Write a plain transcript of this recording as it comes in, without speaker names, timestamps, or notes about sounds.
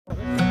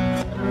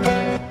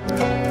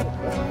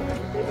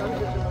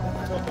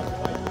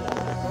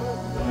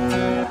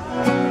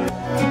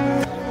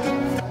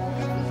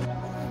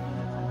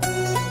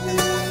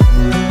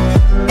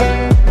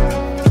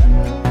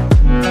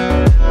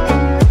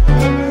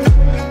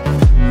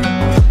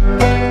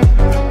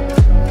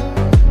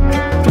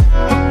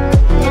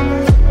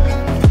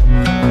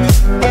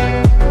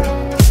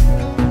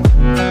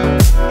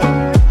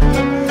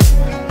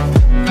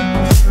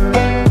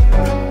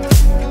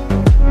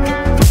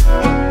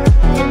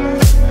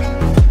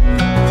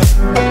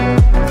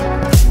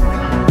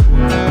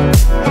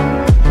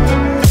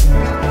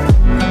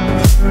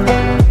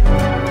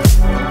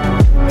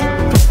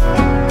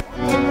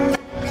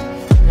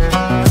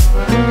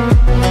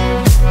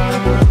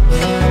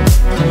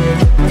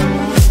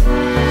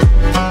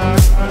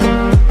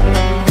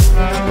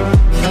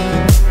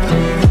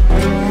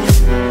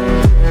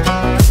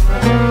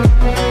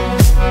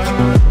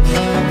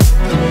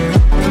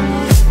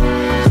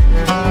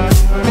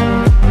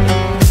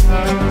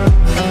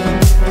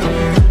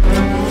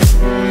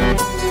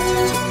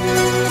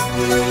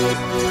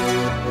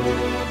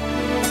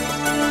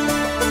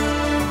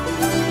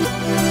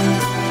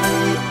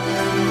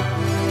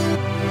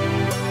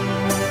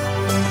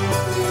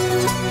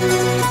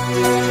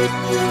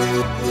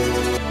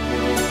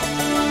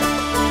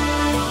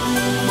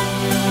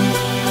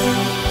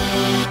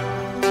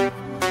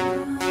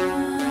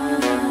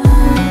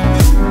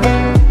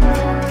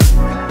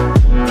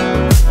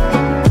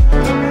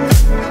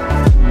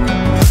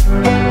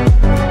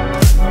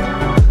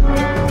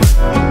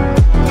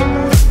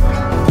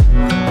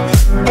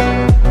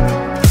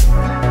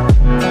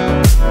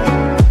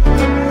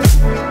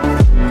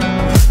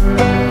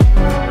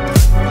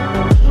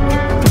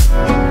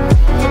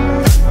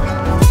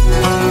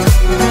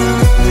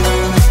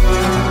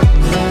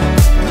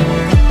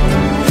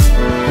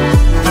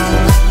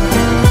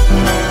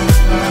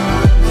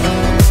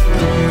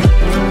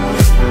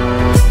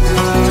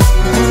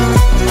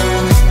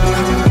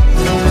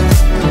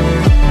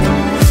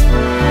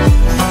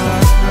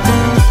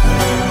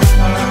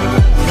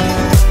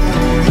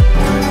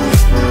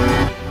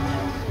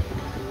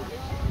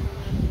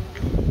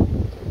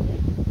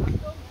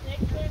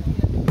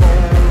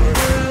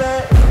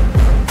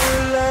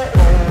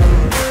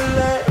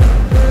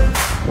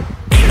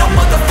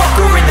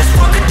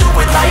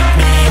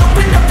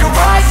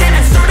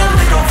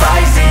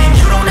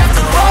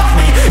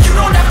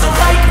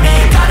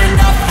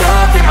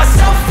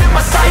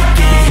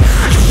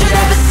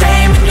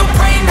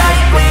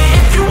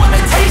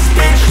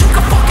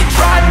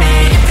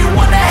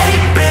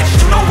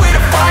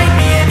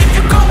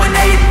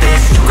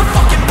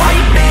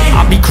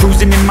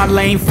my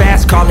lane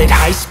fast, call it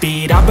high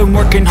speed. I've been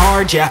working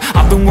hard, yeah,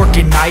 I've been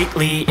working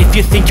nightly. If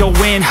you think you'll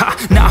win, ha,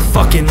 not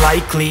fucking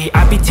likely.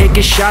 I be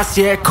taking shots,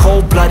 yeah,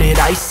 cold-blooded,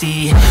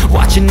 icy.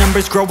 Watching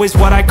numbers grow is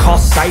what I call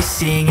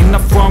sightseeing. In the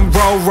front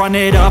row, run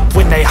it up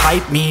when they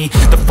hype me.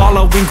 The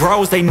following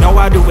grows, they know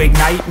how to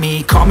ignite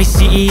me. Call me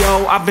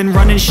CEO, I've been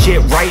running shit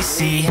right,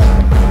 see.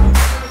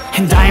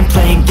 And I ain't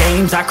playing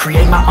games, I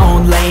create my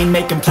own lane,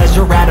 making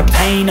pleasure out of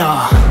pain,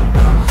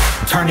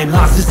 turning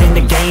losses into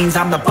gains.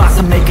 I'm the boss,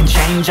 I'm making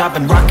change. I've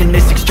been rocking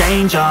this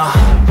exchange,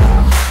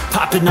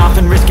 popping off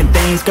and risking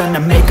things. Gonna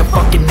make a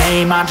fucking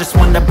name, I just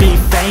wanna be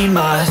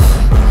famous.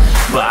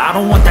 But I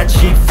don't want that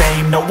cheap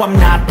fame, no, I'm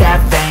not that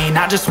vain.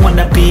 I just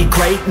wanna be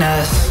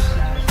greatness.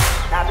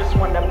 I just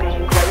wanna be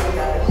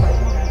greatness.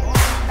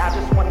 I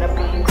just wanna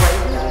be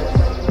greatness.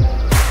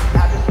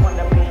 I just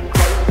wanna be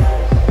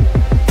greatness.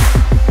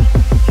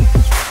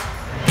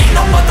 Ain't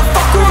no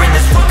motherfucker in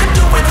this world could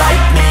do it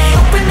like me.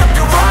 Open up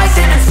your eyes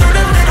and insert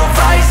a little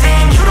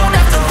rising. You don't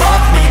have to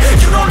love me,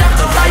 you don't have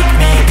to like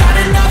me. Got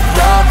enough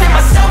love in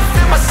myself,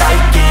 in my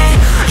psyche.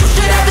 You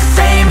should have the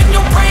same in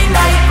your brain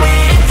nightly.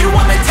 If you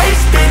wanna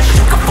taste, bitch,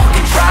 you can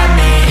fucking try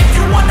me. If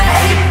you wanna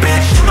hate,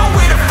 bitch, you know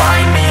where to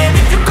find me. And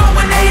if you go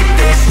and hate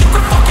this, you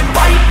can fucking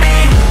bite me.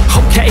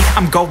 Okay,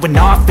 I'm going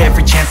off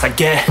every chance I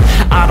get.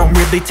 I don't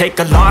really take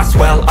a loss,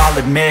 well, I'll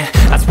admit.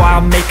 That's why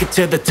I'll make it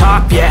to the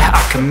top, yeah,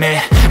 I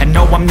commit. And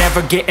no, I'm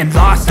never getting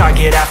lost, I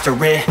get after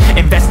it.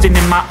 Investing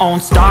in my own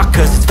stock,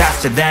 cause it's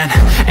faster than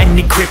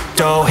any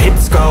crypto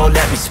hits go,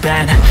 let me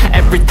spend.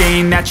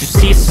 Everything that you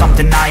see is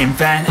something I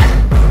invent.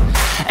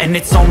 And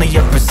it's only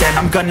a percent.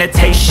 I'm gonna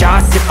take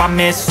shots. If I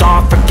miss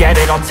all, forget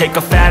it. I'll take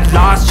a fat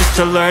loss just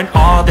to learn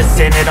all that's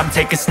in it. I'm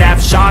taking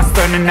snapshots,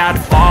 learning how to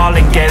fall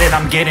and get it.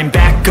 I'm getting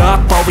back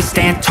up, always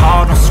stand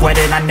tall, don't sweat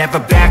it. I never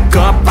back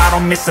up, I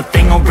don't miss a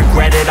thing or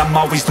regret it. I'm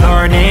always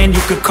learning,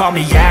 you could call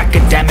me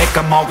academic.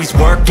 I'm always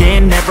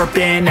working, never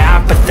been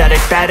apathetic.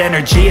 Bad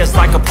energy is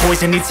like a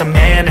poison, needs some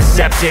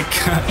antiseptic.